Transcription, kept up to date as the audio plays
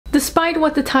Despite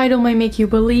what the title may make you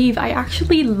believe, I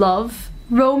actually love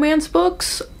romance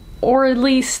books, or at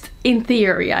least in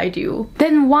theory I do.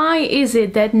 Then why is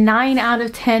it that 9 out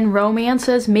of 10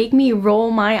 romances make me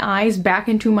roll my eyes back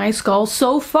into my skull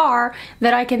so far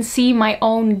that I can see my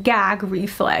own gag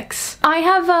reflex? I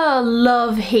have a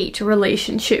love-hate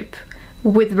relationship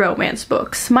with romance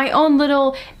books. My own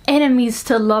little enemies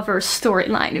to lovers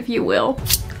storyline, if you will.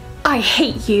 I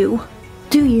hate you.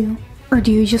 Do you? Or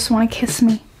do you just want to kiss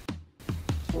me?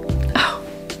 Oh.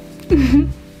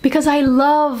 Because I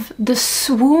love the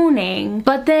swooning,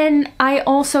 but then I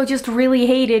also just really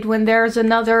hate it when there's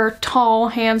another tall,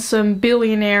 handsome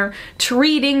billionaire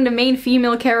treating the main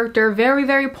female character very,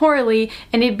 very poorly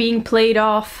and it being played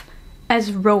off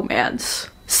as romance.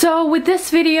 So with this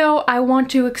video, I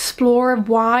want to explore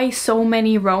why so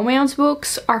many romance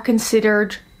books are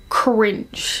considered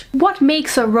cringe. What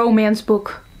makes a romance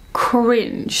book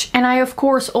cringe? And I of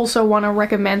course also want to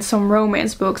recommend some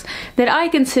romance books that I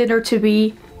consider to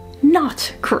be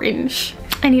not cringe.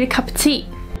 I need a cup of tea.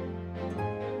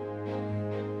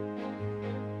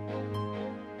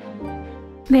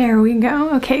 There we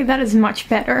go. Okay, that is much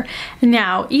better.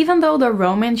 Now, even though the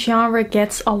romance genre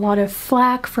gets a lot of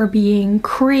flack for being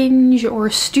cringe or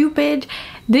stupid,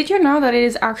 did you know that it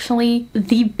is actually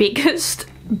the biggest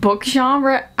book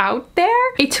genre out there?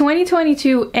 A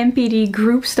 2022 NPD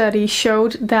group study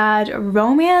showed that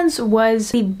romance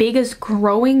was the biggest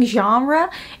growing genre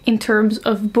in terms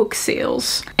of book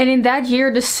sales. And in that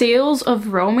year, the sales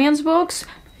of romance books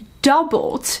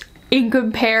doubled in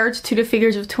compared to the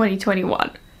figures of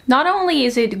 2021. Not only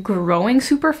is it growing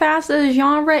super fast as a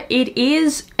genre, it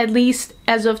is, at least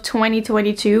as of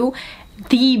 2022,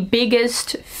 the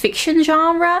biggest fiction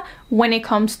genre when it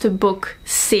comes to book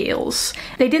sales.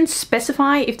 They didn't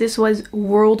specify if this was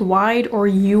worldwide or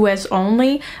US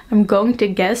only. I'm going to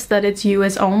guess that it's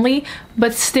US only,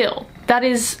 but still,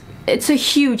 it's a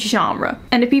huge genre.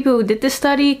 And the people who did this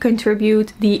study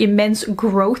contribute the immense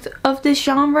growth of this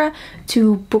genre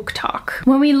to BookTok.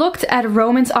 When we looked at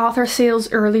romance author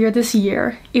sales earlier this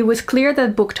year, it was clear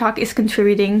that BookTok is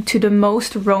contributing to the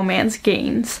most romance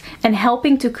gains and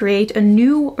helping to create a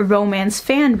new romance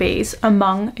fan base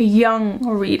among young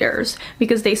readers,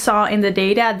 because they saw in the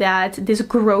data that this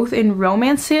growth in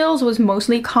romance sales was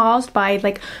mostly caused by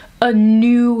like a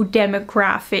new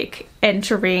demographic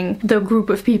entering the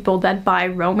group of people that buy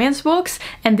romance books,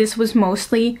 and this was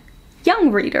mostly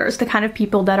young readers, the kind of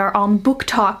people that are on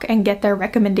BookTok and get their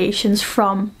recommendations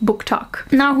from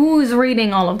BookTok. Now, who is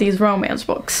reading all of these romance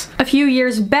books? A few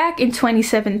years back in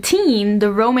 2017,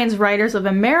 the Romance Writers of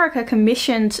America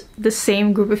commissioned the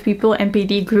same group of people,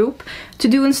 NPD group, to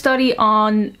do a study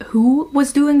on who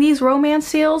was doing these romance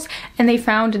sales, and they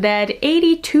found that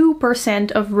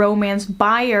 82% of romance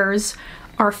buyers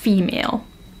are female.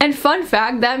 And fun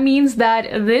fact, that means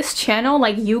that this channel,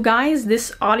 like you guys,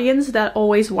 this audience that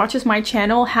always watches my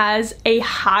channel, has a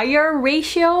higher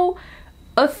ratio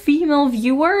of female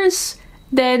viewers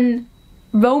than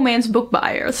romance book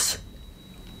buyers.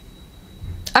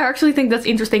 I actually think that's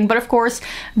interesting, but of course,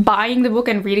 buying the book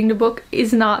and reading the book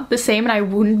is not the same, and I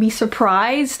wouldn't be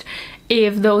surprised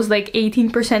if those like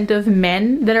 18% of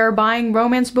men that are buying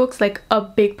romance books, like a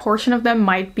big portion of them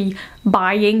might be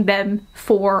buying them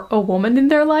for a woman in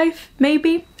their life,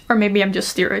 maybe. Or maybe I'm just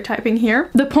stereotyping here.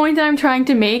 The point that I'm trying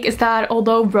to make is that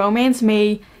although romance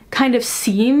may kind of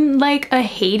seem like a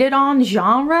hated on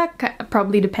genre,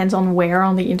 probably depends on where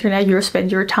on the internet you spend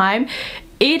your time,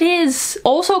 it is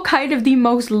also kind of the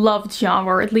most loved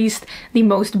genre, or at least the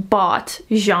most bought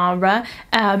genre,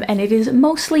 and it is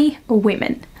mostly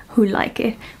women who like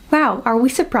it. Wow, are we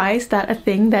surprised that a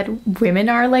thing that women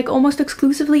are like almost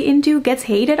exclusively into gets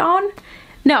hated on?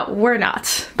 No, we're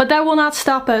not. But that will not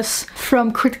stop us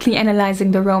from critically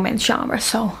analyzing the romance genre,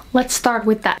 so let's start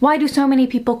with that. Why do so many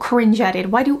people cringe at it?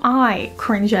 Why do I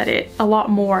cringe at it a lot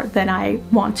more than I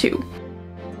want to?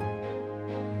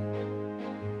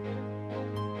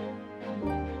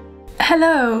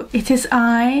 Hello, it is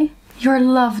I, your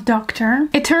love doctor.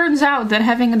 It turns out that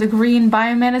having a degree in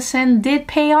biomedicine did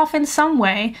pay off in some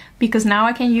way, because now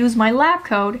I can use my lab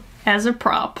coat as a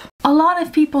prop. A lot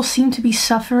of people seem to be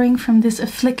suffering from this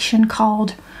affliction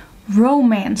called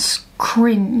romance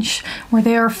cringe, where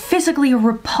they are physically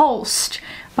repulsed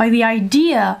by the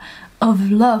idea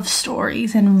of love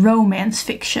stories and romance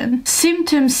fiction.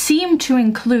 Symptoms seem to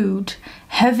include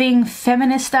having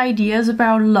feminist ideas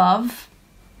about love.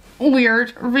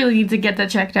 Weird, really need to get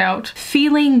that checked out.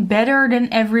 Feeling better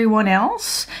than everyone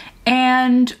else,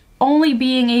 and only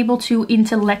being able to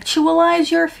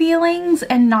intellectualize your feelings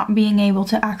and not being able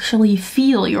to actually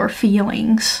feel your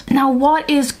feelings. Now, what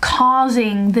is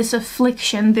causing this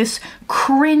affliction, this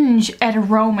cringe at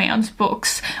romance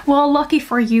books? Well, lucky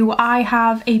for you, I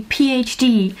have a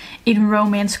PhD in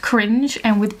romance cringe,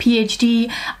 and with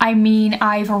PhD I mean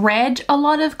I've read a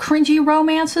lot of cringy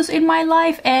romances in my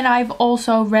life, and I've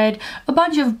also read a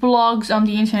bunch of blogs on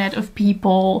the internet of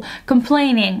people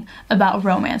complaining about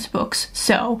romance books.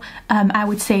 So I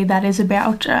would say that is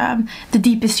about the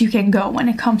deepest you can go when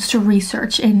it comes to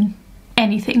research in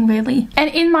anything, really. And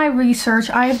in my research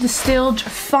I have distilled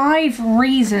 5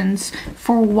 reasons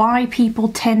for why people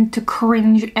tend to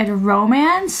cringe at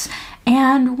romance,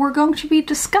 and we're going to be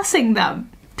discussing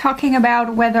them, talking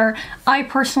about whether I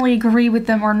personally agree with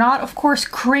them or not. Of course,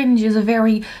 cringe is a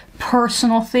very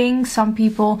personal thing. Some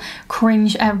people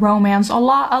cringe at romance a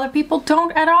lot, other people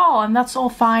don't at all, and that's all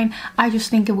fine. I just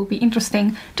think it would be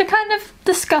interesting to kind of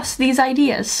discuss these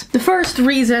ideas. The first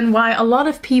reason why a lot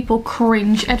of people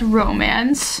cringe at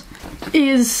romance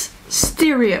is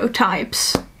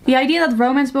stereotypes. The idea that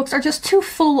romance books are just too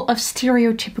full of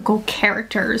stereotypical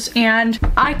characters, and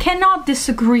I cannot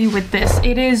disagree with this.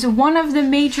 It is one of the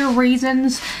major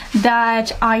reasons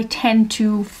that I tend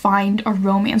to find a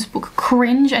romance book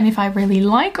cringe, and if I really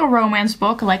like a romance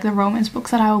book, like the romance books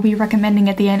that I will be recommending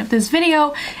at the end of this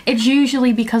video, it's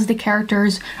usually because the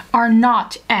characters are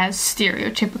not as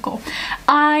stereotypical.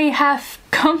 I have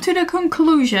come to the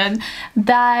conclusion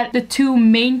that the 2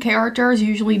 main characters,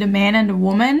 usually the man and the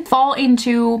woman, fall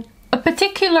into a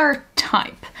particular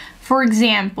type. For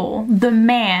example, the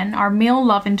man, our male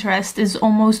love interest, is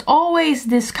almost always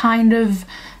this kind of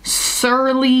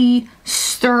surly,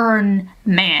 stern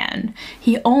man.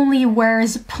 He only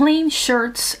wears plain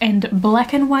shirts and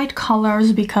black and white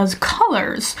colors because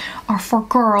colors are for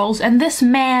girls, and this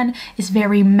man is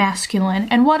very masculine.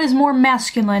 And what is more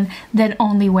masculine than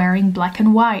only wearing black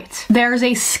and white? There's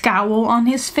a scowl on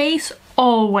his face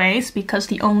always, because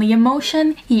the only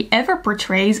emotion he ever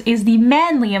portrays is the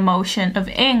manly emotion of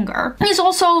anger. He's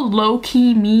also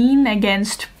low-key mean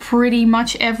against pretty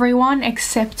much everyone,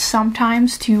 except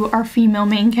sometimes to our female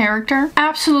main character.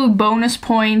 Absolute bonus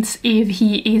points if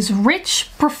he is rich,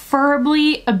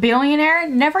 preferably a billionaire,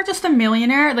 never just a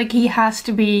millionaire. Like, he has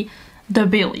to be the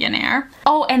billionaire.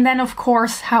 Oh, and then of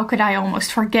course, how could I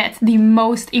almost forget the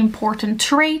most important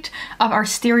trait of our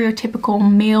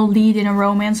stereotypical male lead in a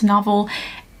romance novel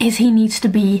is he needs to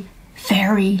be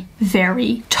very,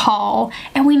 very tall.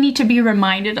 And we need to be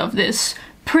reminded of this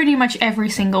pretty much every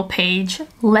single page,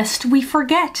 lest we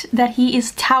forget that he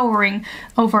is towering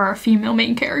over our female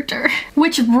main character.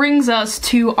 Which brings us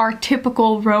to our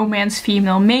typical romance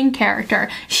female main character.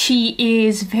 She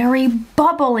is very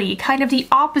bubbly, kind of the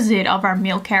opposite of our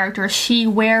male character. She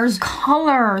wears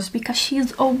colors because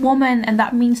she's a woman, and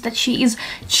that means that she is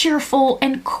cheerful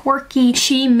and quirky.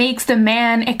 She makes the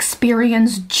man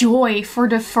experience joy for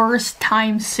the first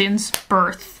time since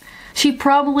birth. She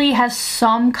probably has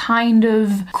some kind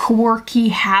of quirky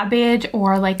habit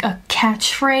or like a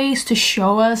catchphrase to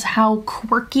show us how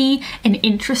quirky and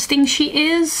interesting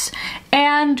she is.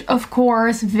 And of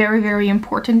course, very, very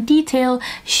important detail,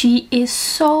 she is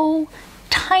so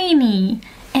tiny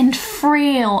and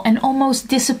frail and almost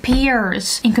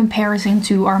disappears in comparison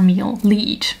to our male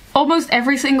lead. Almost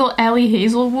every single Ellie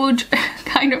Hazelwood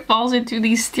kind of falls into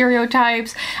these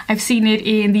stereotypes. I've seen it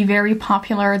in the very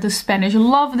popular The Spanish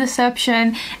Love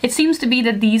Deception. It seems to be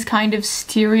that these kind of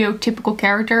stereotypical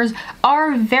characters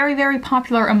are very, very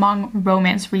popular among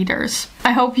romance readers.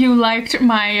 I hope you liked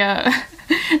my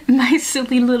my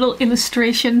silly little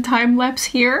illustration time lapse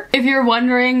here. If you're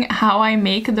wondering how I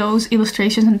make those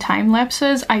illustrations and time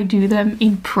lapses, I do them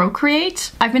in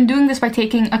Procreate. I've been doing this by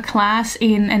taking a class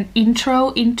in an intro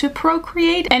into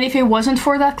Procreate, and if it wasn't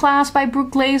for that class by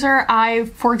Brooke Glaser, I,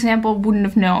 for example, wouldn't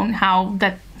have known how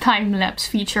that time-lapse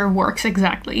feature works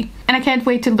exactly. And I can't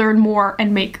wait to learn more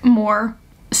and make more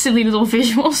silly little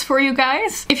visuals for you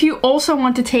guys. If you also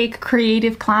want to take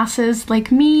creative classes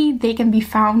like me, they can be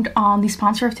found on the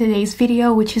sponsor of today's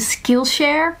video, which is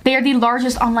Skillshare. They are the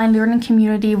largest online learning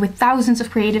community with thousands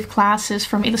of creative classes,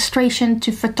 from illustration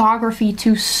to photography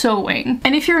to sewing.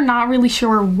 And if you're not really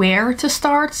sure where to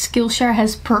start, Skillshare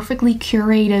has perfectly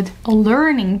curated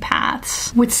learning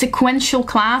paths with sequential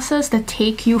classes that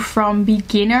take you from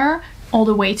beginner all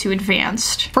the way to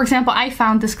advanced. For example, I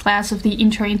found this class of the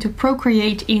Intro into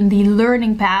Procreate in the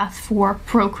learning path for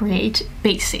Procreate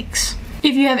Basics.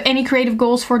 If you have any creative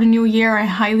goals for the new year, I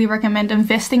highly recommend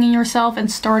investing in yourself and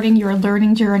starting your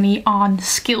learning journey on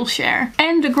Skillshare.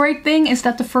 And the great thing is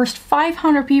that the first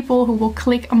 500 people who will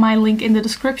click my link in the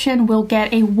description will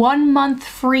get a 1-month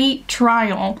free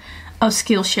trial of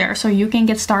Skillshare, so you can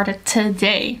get started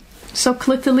today. So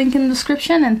click the link in the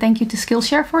description, and thank you to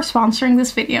Skillshare for sponsoring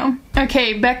this video.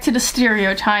 Okay, back to the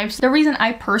stereotypes. The reason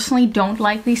I personally don't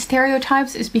like these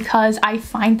stereotypes is because I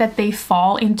find that they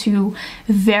fall into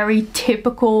very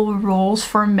typical roles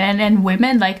for men and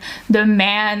women. Like, the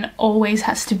man always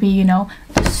has to be, you know,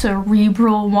 the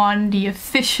cerebral one, the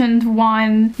efficient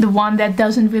one, the one that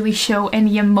doesn't really show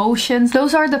any emotions.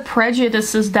 Those are the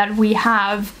prejudices that we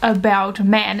have about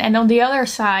men. And on the other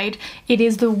side, it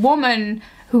is the woman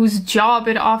whose job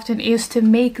it often is to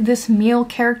make this male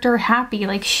character happy.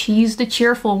 Like, she's the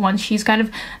cheerful one, she's kind of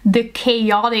the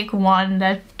chaotic one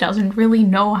that doesn't really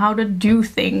know how to do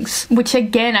things. Which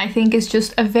again, I think is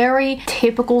just a very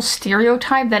typical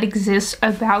stereotype that exists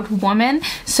about women.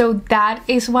 So that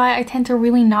is why I tend to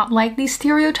really not like these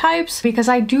stereotypes, because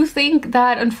I do think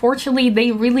that unfortunately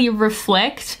they really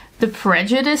reflect the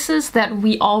prejudices that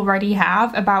we already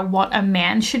have about what a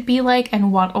man should be like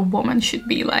and what a woman should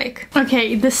be like.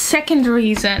 Okay, the second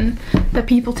reason that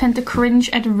people tend to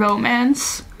cringe at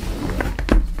romance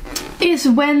is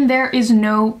when there is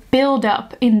no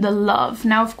build-up in the love.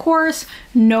 Now, of course,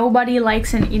 nobody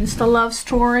likes an insta-love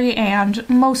story, and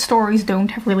most stories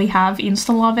don't really have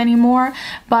insta-love anymore,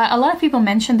 but a lot of people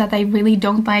mention that they really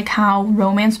don't like how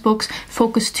romance books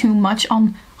focus too much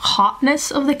on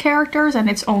hotness of the characters, and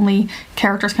it's only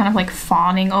characters kind of like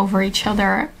fawning over each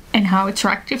other and how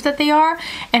attractive that they are.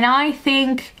 And I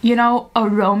think, you know, a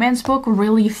romance book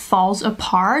really falls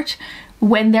apart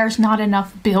when there's not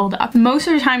enough build up. Most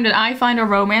of the time that I find a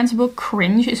romance book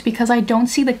cringe is because I don't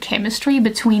see the chemistry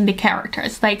between the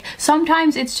characters. Like,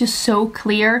 sometimes it's just so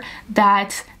clear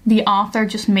that the author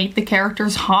just made the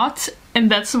characters hot,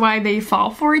 and that's why they fall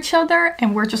for each other,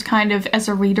 and we're just kind of, as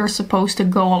a reader, supposed to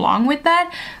go along with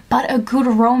that. But a good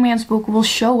romance book will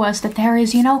show us that there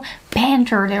is, you know,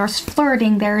 banter, there's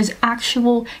flirting, there is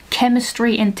actual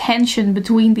chemistry and tension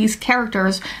between these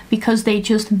characters because they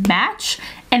just match,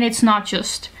 and it's not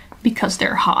just because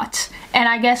they're hot. And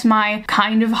I guess my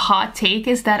kind of hot take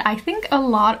is that I think a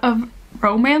lot of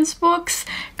romance books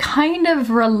kind of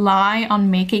rely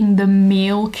on making the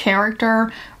male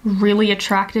character really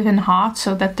attractive and hot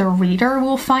so that the reader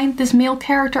will find this male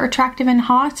character attractive and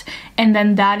hot, and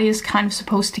then that is kind of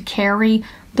supposed to carry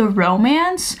the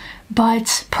romance.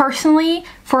 But personally,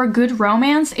 for a good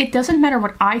romance, it doesn't matter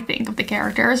what I think of the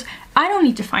characters. I don't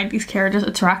need to find these characters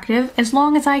attractive as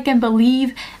long as I can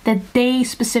believe that they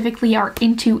specifically are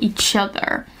into each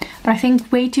other. But I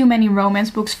think way too many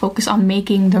romance books focus on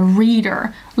making the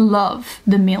reader love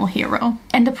the male hero.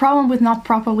 And the problem with not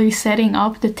properly setting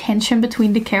up the tension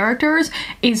between the characters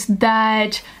is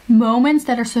that moments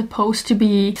that are supposed to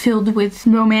be filled with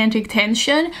romantic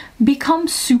tension become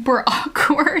super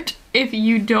awkward if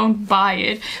you don't buy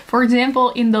it. For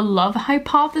example, in The Love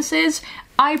Hypothesis,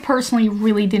 I personally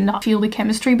really did not feel the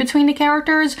chemistry between the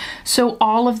characters, so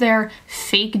all of their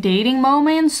fake dating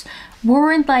moments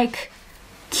weren't like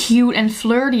cute and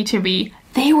flirty to me.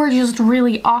 They were just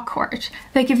really awkward.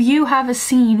 Like, if you have a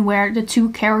scene where the two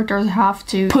characters have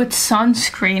to put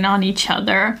sunscreen on each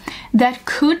other, that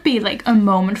could be like a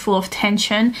moment full of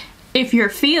tension if you're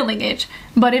feeling it.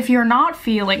 But if you're not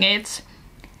feeling it,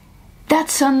 that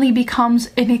suddenly becomes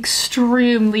an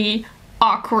extremely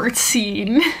awkward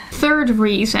scene. Third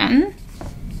reason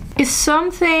is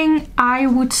something I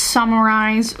would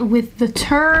summarize with the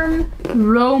term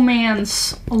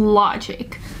romance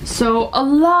logic. So a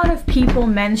lot of people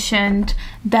mentioned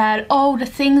that, oh, the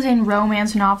things in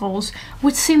romance novels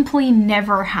would simply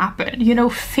never happen. You know,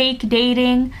 fake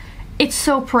dating, it's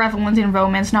so prevalent in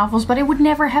romance novels, but it would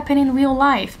never happen in real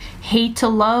life. Hate to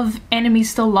love,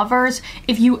 enemies to lovers.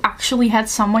 If you actually had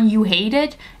someone you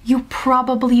hated, you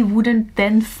probably wouldn't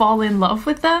then fall in love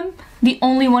with them. The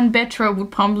only one better would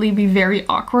probably be very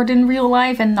awkward in real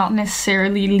life and not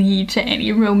necessarily lead to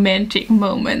any romantic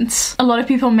moments. A lot of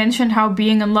people mentioned how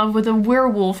being in love with a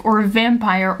werewolf or a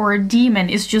vampire or a demon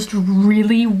is just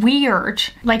really weird.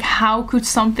 Like, how could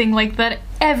something like that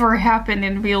ever happen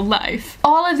in real life?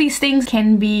 All of these things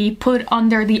can be put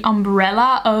under the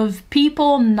umbrella of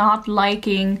people not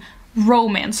liking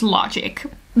romance logic.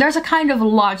 There's a kind of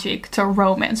logic to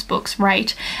romance books,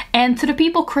 right? And to the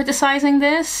people criticizing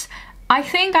this, I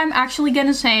think I'm actually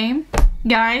gonna say,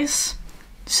 guys,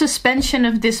 suspension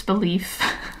of disbelief.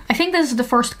 I think this is the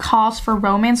first cause for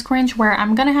romance cringe where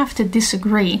I'm gonna have to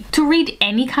disagree. To read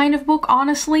any kind of book,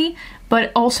 honestly, but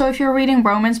also if you're reading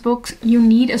romance books, you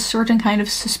need a certain kind of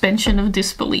suspension of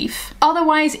disbelief.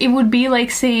 Otherwise, it would be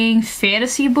like saying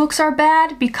fantasy books are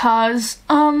bad because,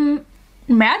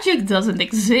 magic doesn't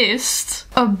exist.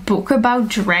 A book about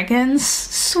dragons?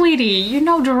 Sweetie, you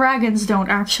know dragons don't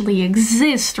actually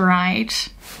exist, right?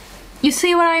 You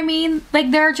see what I mean? Like,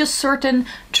 there are just certain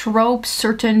tropes,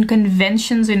 certain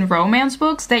conventions in romance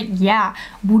books that, yeah,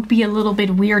 would be a little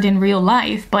bit weird in real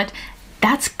life, but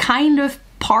that's kind of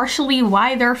partially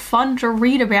why they're fun to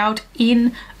read about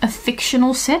in a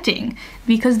fictional setting,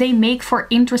 because they make for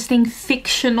interesting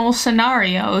fictional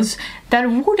scenarios that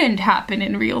wouldn't happen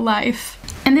in real life.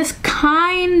 And this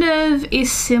kind of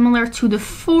is similar to the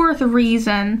fourth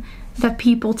reason that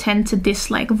people tend to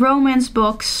dislike romance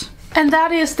books, and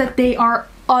that is that they are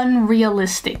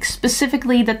unrealistic,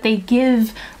 specifically that they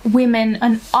give women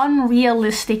an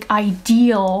unrealistic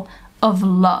ideal of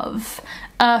love.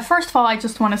 First of all, I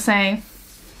just want to say,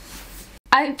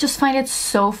 I just find it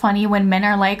so funny when men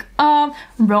are like,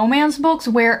 romance books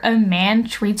where a man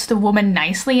treats the woman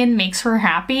nicely and makes her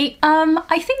happy.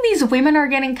 I think these women are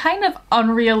getting kind of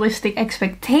unrealistic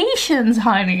expectations,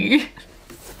 honey.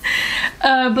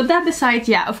 But that besides,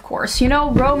 yeah, of course, you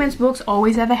know, romance books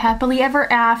always have a happily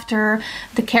ever after.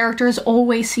 The characters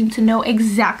always seem to know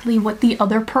exactly what the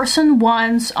other person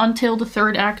wants until the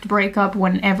third act breakup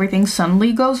when everything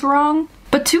suddenly goes wrong.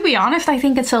 But to be honest, I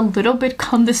think it's a little bit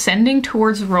condescending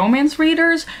towards romance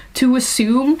readers to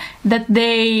assume that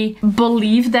they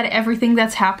believe that everything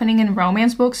that's happening in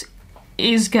romance books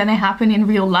is gonna happen in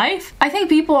real life. I think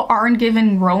people aren't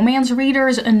giving romance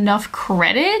readers enough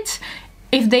credit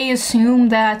if they assume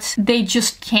that they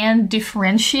just can't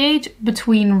differentiate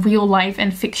between real life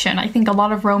and fiction. I think a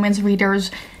lot of romance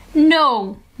readers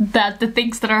know that the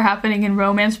things that are happening in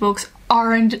romance books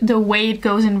aren't the way it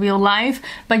goes in real life,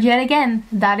 but yet again,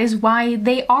 that is why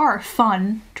they are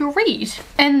fun to read.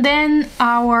 And then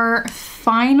our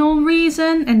final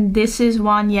reason, and this is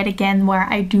one yet again where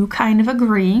I do kind of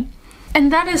agree,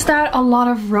 and that is that a lot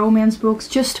of romance books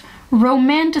just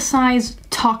romanticize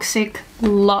toxic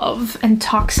love and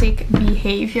toxic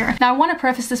behavior. Now, I want to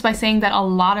preface this by saying that a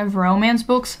lot of romance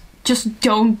books just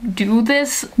don't do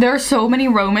this. There are so many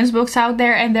romance books out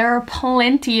there, and there are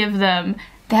plenty of them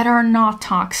that are not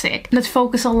toxic, that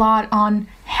focus a lot on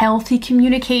healthy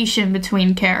communication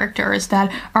between characters, that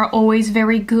are always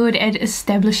very good at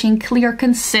establishing clear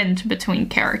consent between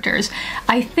characters.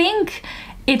 I think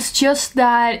it's just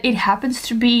that it happens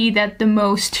to be that the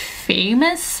most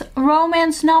famous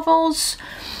romance novels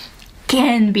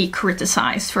can be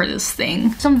criticized for this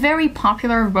thing. Some very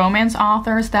popular romance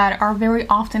authors that are very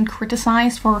often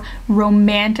criticized for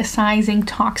romanticizing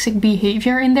toxic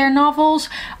behavior in their novels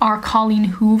are Colleen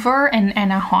Hoover and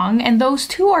Anna Huang, and those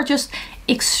two are just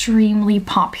extremely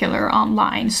popular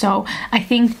online. So I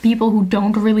think people who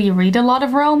don't really read a lot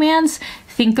of romance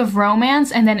think of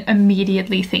romance and then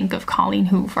immediately think of Colleen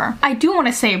Hoover. I do want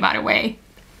to say, by the way,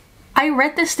 I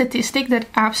read this statistic that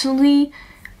absolutely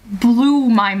blew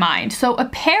my mind. So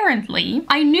apparently,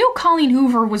 I knew Colleen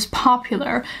Hoover was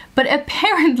popular, but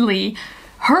apparently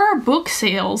her book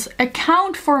sales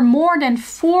account for more than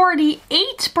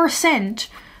 48%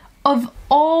 of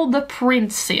all the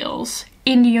print sales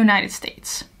in the United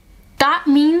States. That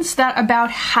means that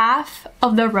about half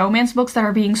of the romance books that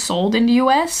are being sold in the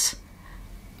US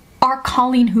are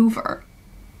Colleen Hoover.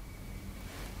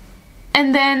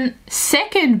 And then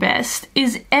second best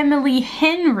is Emily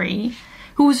Henry,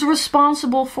 who's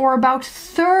responsible for about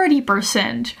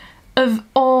 30% of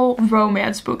all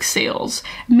romance book sales,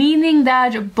 meaning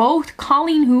that both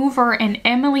Colleen Hoover and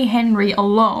Emily Henry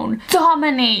alone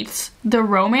dominates the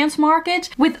romance market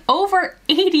with over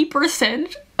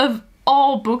 80% of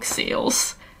all book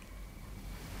sales.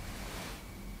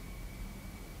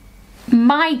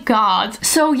 My god.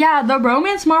 So yeah, the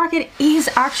romance market is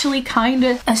actually kind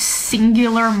of a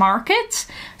singular market.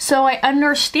 So I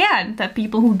understand that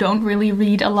people who don't really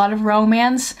read a lot of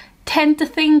romance tend to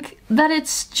think that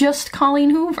it's just Colleen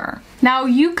Hoover. Now,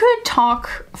 you could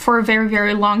talk for a very,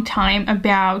 very long time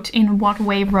about in what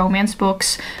way romance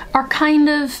books are kind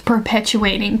of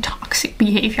perpetuating toxic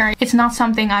behavior. It's not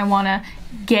something I want to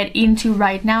get into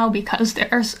right now because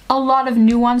there's a lot of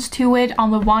nuance to it.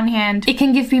 On the one hand, it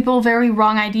can give people very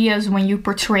wrong ideas when you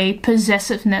portray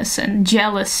possessiveness and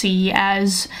jealousy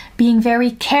as being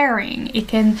very caring. It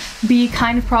can be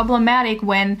kind of problematic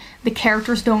when the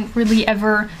characters don't really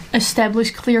ever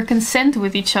establish clear consent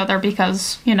with each other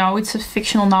because, you know, it's a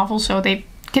fictional novel, so they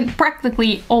can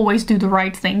practically always do the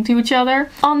right thing to each other.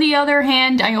 On the other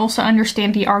hand, I also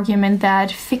understand the argument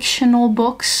that fictional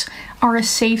books are a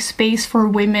safe space for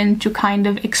women to kind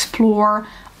of explore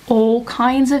all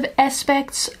kinds of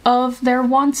aspects of their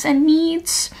wants and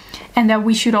needs, and that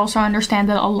we should also understand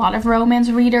that a lot of romance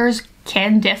readers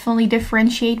can definitely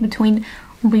differentiate between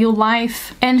real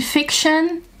life and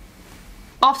fiction.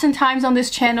 Oftentimes on this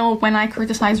channel, when I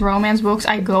criticize romance books,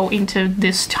 I go into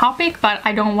this topic, but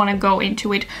I don't want to go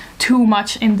into it too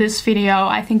much in this video.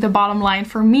 I think the bottom line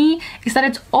for me is that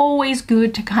it's always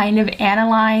good to kind of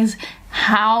analyze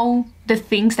how the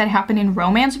things that happen in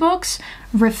romance books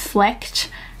reflect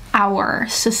our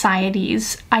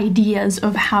society's ideas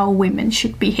of how women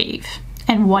should behave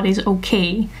and what is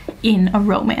okay in a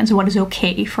romance, what is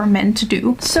okay for men to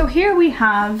do. So here we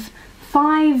have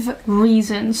 5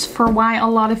 reasons for why a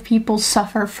lot of people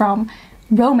suffer from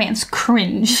romance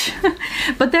cringe.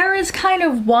 But there is kind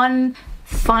of one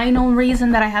final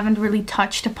reason that I haven't really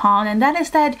touched upon, and that is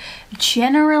that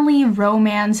generally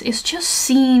romance is just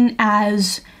seen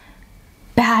as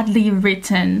badly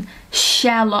written,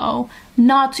 shallow,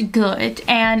 not good.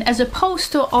 And as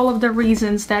opposed to all of the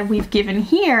reasons that we've given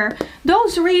here,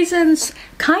 those reasons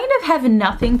kind of have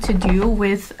nothing to do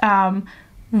with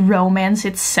romance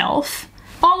itself.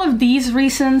 All of these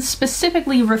reasons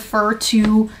specifically refer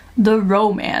to the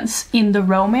romance in the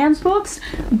romance books,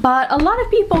 but a lot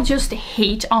of people just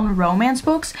hate on romance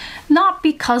books, not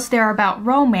because they're about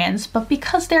romance, but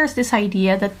because there's this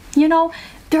idea that, you know,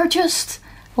 they're just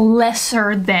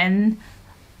lesser than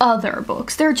other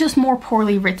books. They're just more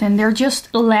poorly written, they're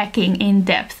just lacking in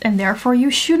depth, and therefore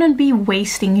you shouldn't be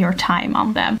wasting your time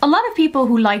on them. A lot of people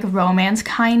who like romance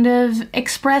kind of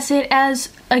express it as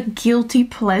a guilty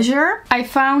pleasure. I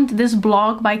found this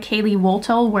blog by Kaylee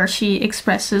Woltell where she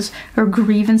expresses her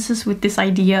grievances with this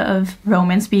idea of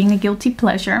romance being a guilty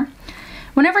pleasure.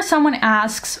 Whenever someone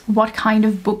asks, what kind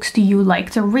of books do you like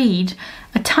to read?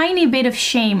 A tiny bit of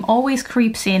shame always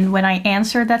creeps in when I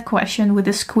answer that question with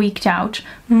a squeaked out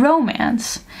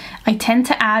romance. I tend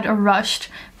to add a rushed,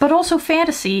 but also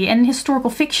fantasy and historical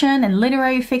fiction and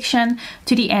literary fiction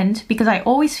to the end because I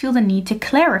always feel the need to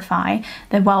clarify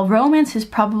that while romance is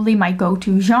probably my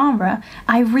go-to genre,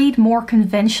 I read more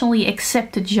conventionally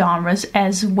accepted genres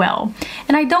as well.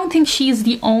 And I don't think she's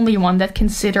the only one that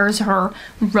considers her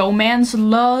romance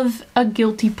love a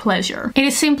guilty pleasure. It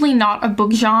is simply not a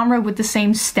book genre with the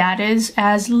same status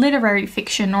as literary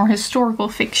fiction or historical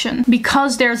fiction,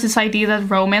 because there's this idea that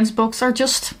romance books are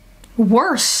just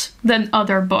worse than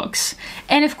other books.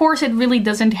 And of course it really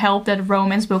doesn't help that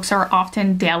romance books are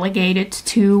often delegated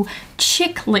to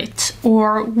chick lit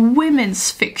or women's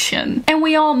fiction. And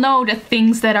we all know that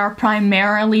things that are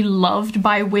primarily loved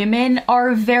by women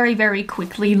are very, very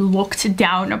quickly looked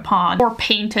down upon or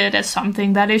painted as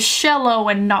something that is shallow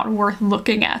and not worth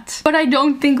looking at. But I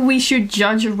don't think we should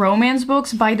judge romance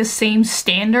books by the same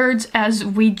standards as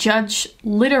we judge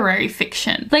literary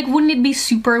fiction. Like, wouldn't it be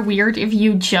super weird if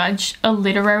you judge a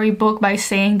literary book by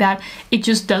saying that it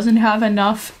just doesn't have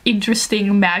enough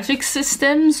interesting magic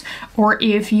systems, or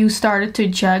if you started to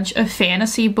judge a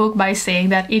fantasy book by saying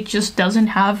that it just doesn't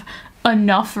have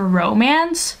enough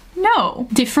romance? No.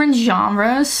 Different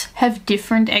genres have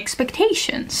different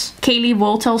expectations. Kaylee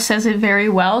Woltell says it very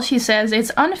well. She says, it's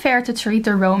unfair to treat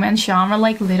the romance genre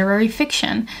like literary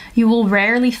fiction. You will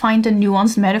rarely find the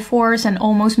nuanced metaphors and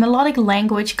almost melodic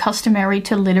language customary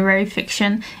to literary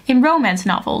fiction in romance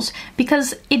novels,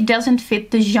 because it doesn't fit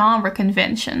the genre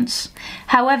conventions.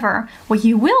 However, what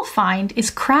you will find is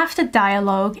crafted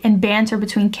dialogue and banter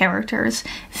between characters,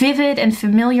 vivid and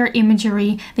familiar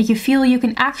imagery that you feel you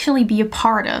can actually be a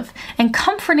part of, and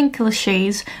comforting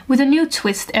cliches with a new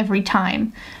twist every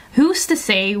time. Who's to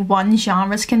say one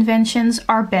genre's conventions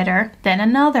are better than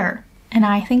another? And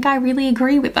I think I really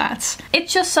agree with that.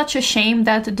 It's just such a shame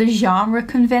that the genre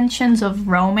conventions of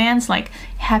romance, like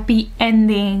happy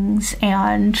endings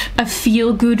and a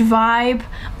feel-good vibe,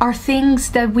 are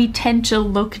things that we tend to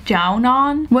look down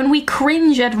on. When we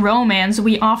cringe at romance,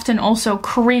 we often also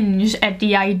cringe at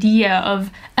the idea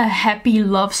of a happy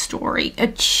love story, a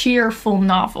cheerful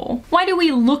novel. Why do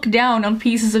we look down on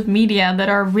pieces of media that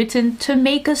are written to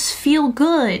make us feel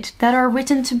good, that are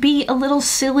written to be a little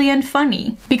silly and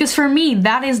funny? Because for me,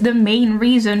 that is the main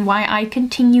reason why I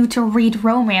continue to read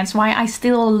romance, why I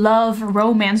still love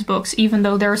romance books, even though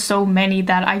though there are so many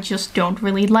that I just don't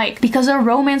really like. Because a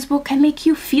romance book can make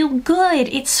you feel good.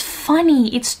 It's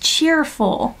funny. It's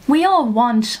cheerful. We all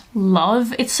want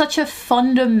love. It's such a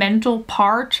fundamental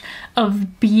part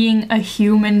of being a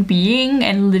human being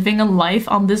and living a life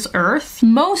on this earth.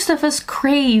 Most of us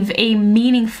crave a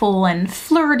meaningful and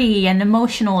flirty and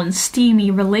emotional and steamy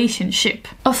relationship.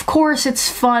 Of course, it's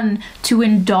fun to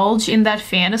indulge in that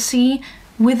fantasy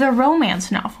with a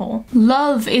romance novel.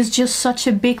 Love is just such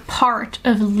a big part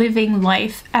of living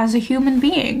life as a human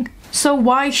being. So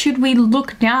why should we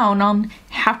look down on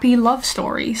happy love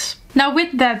stories? Now,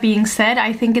 with that being said,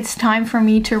 I think it's time for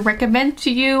me to recommend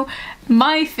to you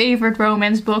my favorite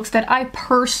romance books that I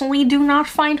personally do not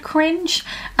find cringe.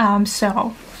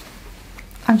 So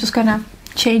I'm just gonna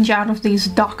change out of these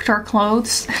doctor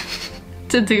clothes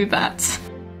to do that.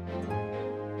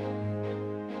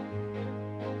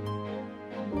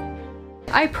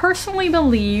 I personally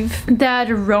believe that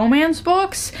romance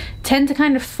books tend to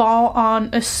kind of fall on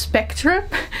a spectrum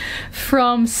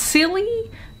from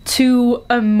silly to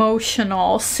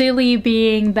emotional. Silly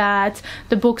being that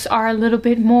the books are a little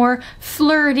bit more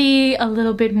flirty, a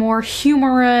little bit more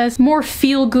humorous, more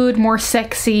feel-good, more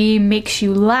sexy, makes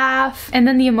you laugh. And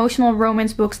then the emotional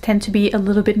romance books tend to be a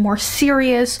little bit more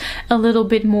serious, a little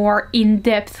bit more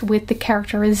in-depth with the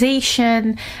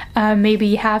characterization,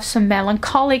 maybe have some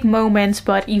melancholic moments,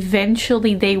 but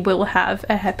eventually they will have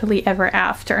a happily ever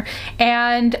after.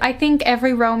 And I think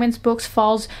every romance book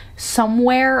falls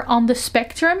somewhere on the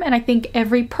spectrum, and I think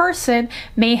every person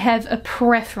may have a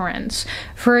preference.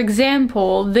 For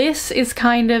example, this is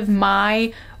kind of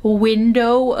my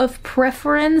window of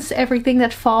preference. Everything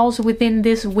that falls within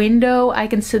this window I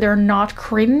consider not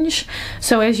cringe.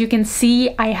 So as you can see,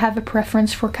 I have a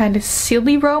preference for kind of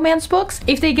silly romance books.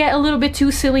 If they get a little bit too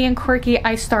silly and quirky,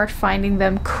 I start finding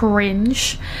them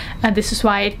cringe. And this is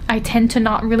why I tend to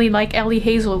not really like Ellie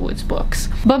Hazelwood's books.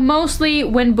 But mostly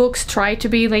when books try to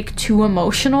be like too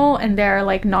emotional and they're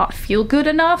like not feel good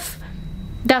enough,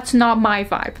 that's not my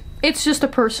vibe. It's just a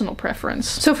personal preference.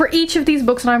 So for each of these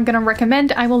books that I'm gonna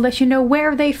recommend, I will let you know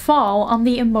where they fall on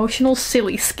the emotional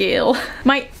silly scale.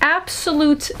 My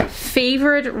absolute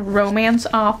favorite romance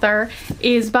author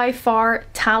is by far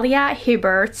Talia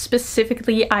Hibbert.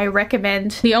 Specifically, I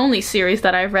recommend the only series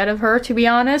that I've read of her, to be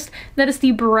honest. That is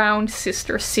the Brown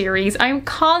Sister series. I'm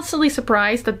constantly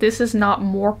surprised that this is not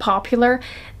more popular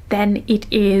than it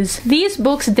is. These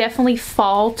books definitely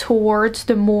fall towards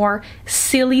the more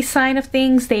silly side of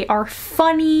things. They are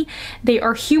funny, they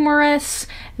are humorous,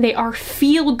 they are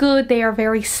feel good, they are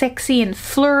very sexy and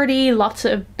flirty, lots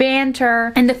of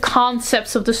banter, and the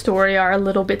concepts of the story are a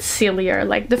little bit sillier.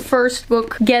 Like the first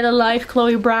book, Get a Life,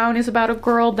 Chloe Brown, is about a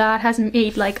girl that has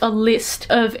made like a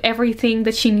list of everything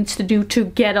that she needs to do to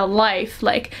get a life,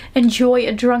 like enjoy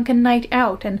a drunken night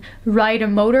out and ride a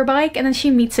motorbike, and then she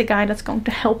meets a guy that's going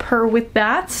to help her with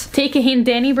that. Take a hint,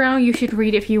 Dani Brown, you should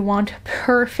read if you want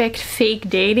perfect fake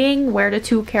dating, where the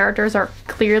two characters are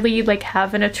clearly like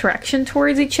have an attraction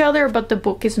towards each other, but the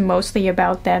book is mostly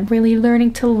about them really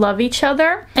learning to love each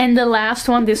other. And the last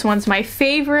one, this one's my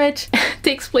favorite,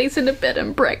 takes place in a bed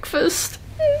and breakfast.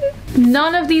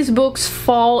 None of these books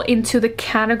fall into the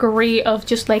category of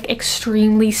just like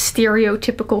extremely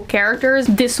stereotypical characters.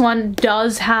 This one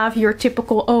does have your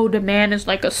typical, oh, the man is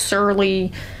like a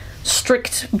surly,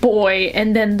 strict boy,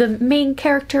 and then the main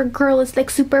character girl is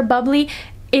like super bubbly.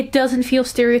 It doesn't feel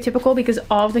stereotypical because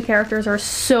all of the characters are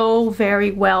so very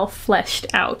well fleshed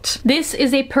out. This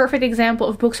is a perfect example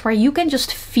of books where you can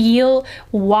just feel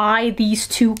why these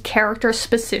two characters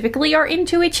specifically are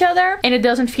into each other, and it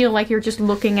doesn't feel like you're just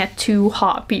looking at two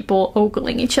hot people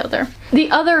ogling each other.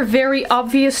 The other very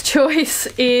obvious choice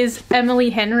is Emily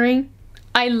Henry.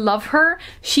 I love her.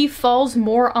 She falls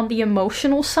more on the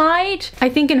emotional side. I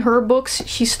think in her books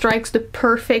she strikes the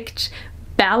perfect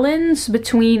balance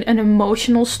between an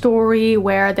emotional story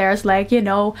where there's like, you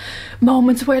know,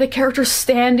 moments where the characters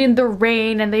stand in the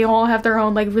rain and they all have their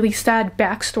own like really sad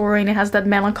backstory and it has that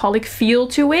melancholic feel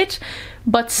to it,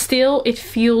 but still it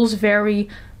feels very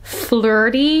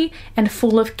flirty and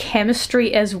full of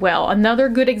chemistry as well. Another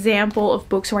good example of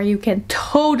books where you can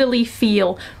totally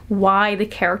feel why the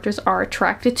characters are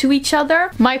attracted to each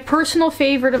other. My personal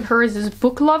favorite of hers is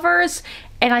Book Lovers,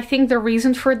 and I think the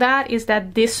reason for that is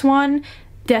that this one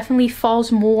definitely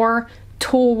falls more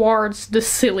towards the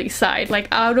silly side. Like,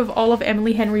 out of all of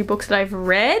Emily Henry books that I've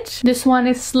read, this one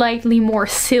is slightly more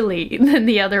silly than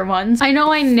the other ones. I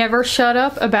know I never shut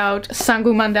up about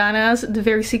Sangu Mandana's The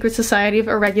Very Secret Society of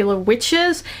Irregular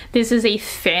Witches. This is a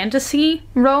fantasy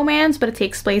romance, but it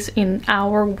takes place in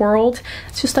our world.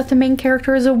 It's just that the main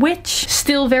character is a witch.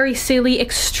 Still very silly,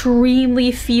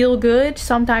 extremely feel good,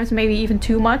 sometimes maybe even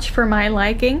too much for my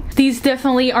liking. These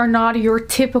definitely are not your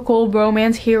typical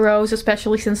romance heroes,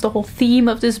 especially since the whole theme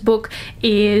of this book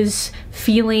is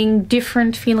feeling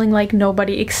different, feeling like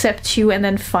nobody accepts you, and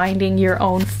then finding your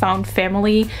own found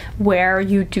family where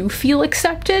you do feel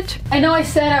accepted. I know I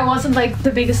said I wasn't like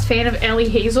the biggest fan of Ellie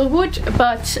Hazelwood,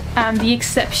 but the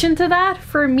exception to that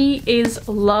for me is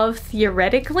Love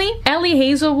Theoretically. Ellie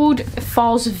Hazelwood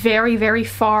falls very, very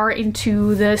far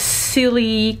into the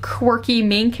silly, quirky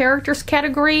main characters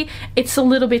category. It's a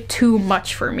little bit too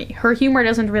much for me. Her humor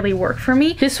doesn't really work for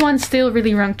me. This one still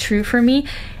really rung true for me.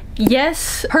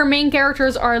 Yes, her main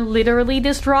characters are literally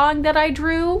this drawing that I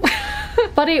drew,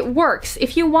 but it works.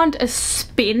 If you want a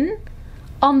spin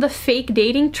on the fake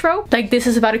dating trope, like this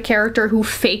is about a character who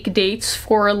fake dates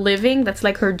for a living, that's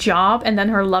like her job, and then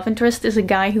her love interest is a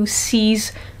guy who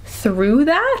sees through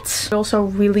that. It also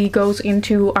really goes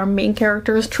into our main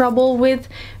character's trouble with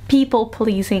people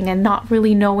pleasing and not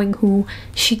really knowing who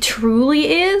she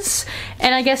truly is.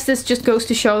 And I guess this just goes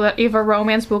to show that if a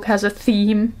romance book has a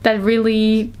theme that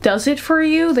really does it for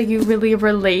you, that you really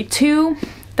relate to,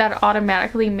 that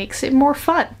automatically makes it more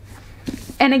fun.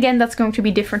 And again, that's going to be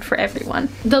different for everyone.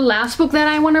 The last book that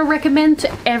I want to recommend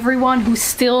to everyone who's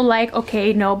still like,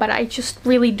 okay, no, but I just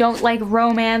really don't like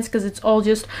romance because it's all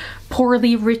just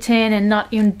poorly written and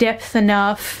not in depth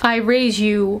enough. I raise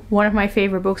you one of my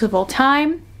favorite books of all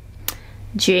time,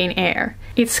 Jane Eyre.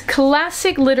 It's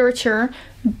classic literature,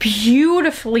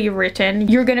 beautifully written.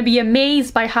 You're gonna be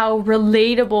amazed by how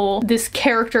relatable this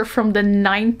character from the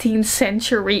 19th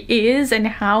century is, and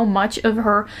how much of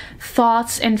her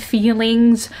thoughts and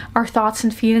feelings are thoughts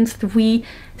and feelings that we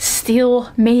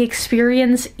still may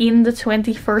experience in the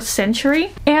 21st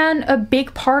century. And a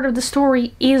big part of the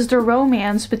story is the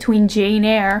romance between Jane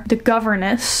Eyre, the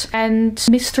governess, and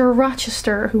Mr.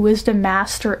 Rochester, who is the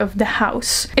master of the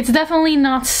house. It's definitely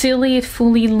not silly, it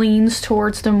fully leans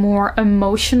towards the more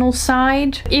emotional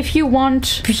side. If you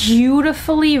want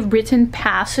beautifully written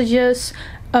passages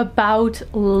about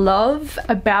love,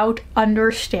 about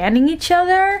understanding each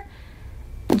other,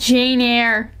 Jane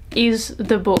Eyre is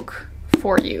the book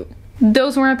for you.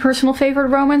 Those were my personal favorite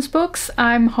romance books.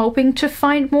 I'm hoping to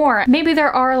find more. Maybe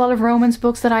there are a lot of romance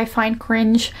books that I find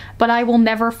cringe, but I will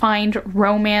never find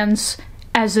romance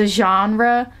as a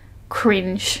genre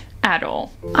cringe at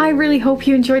all. I really hope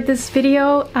you enjoyed this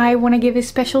video. I want to give a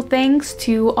special thanks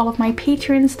to all of my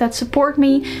patrons that support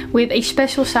me, with a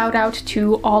special shout out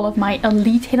to all of my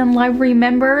Elite Hidden Library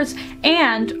members,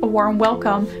 and a warm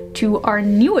welcome to our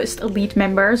newest Elite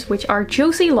members, which are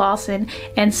Josie Lawson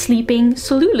and Sleeping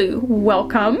Sululu.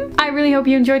 Welcome! I really hope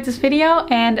you enjoyed this video,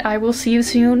 and I will see you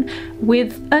soon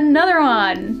with another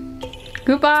one.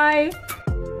 Goodbye!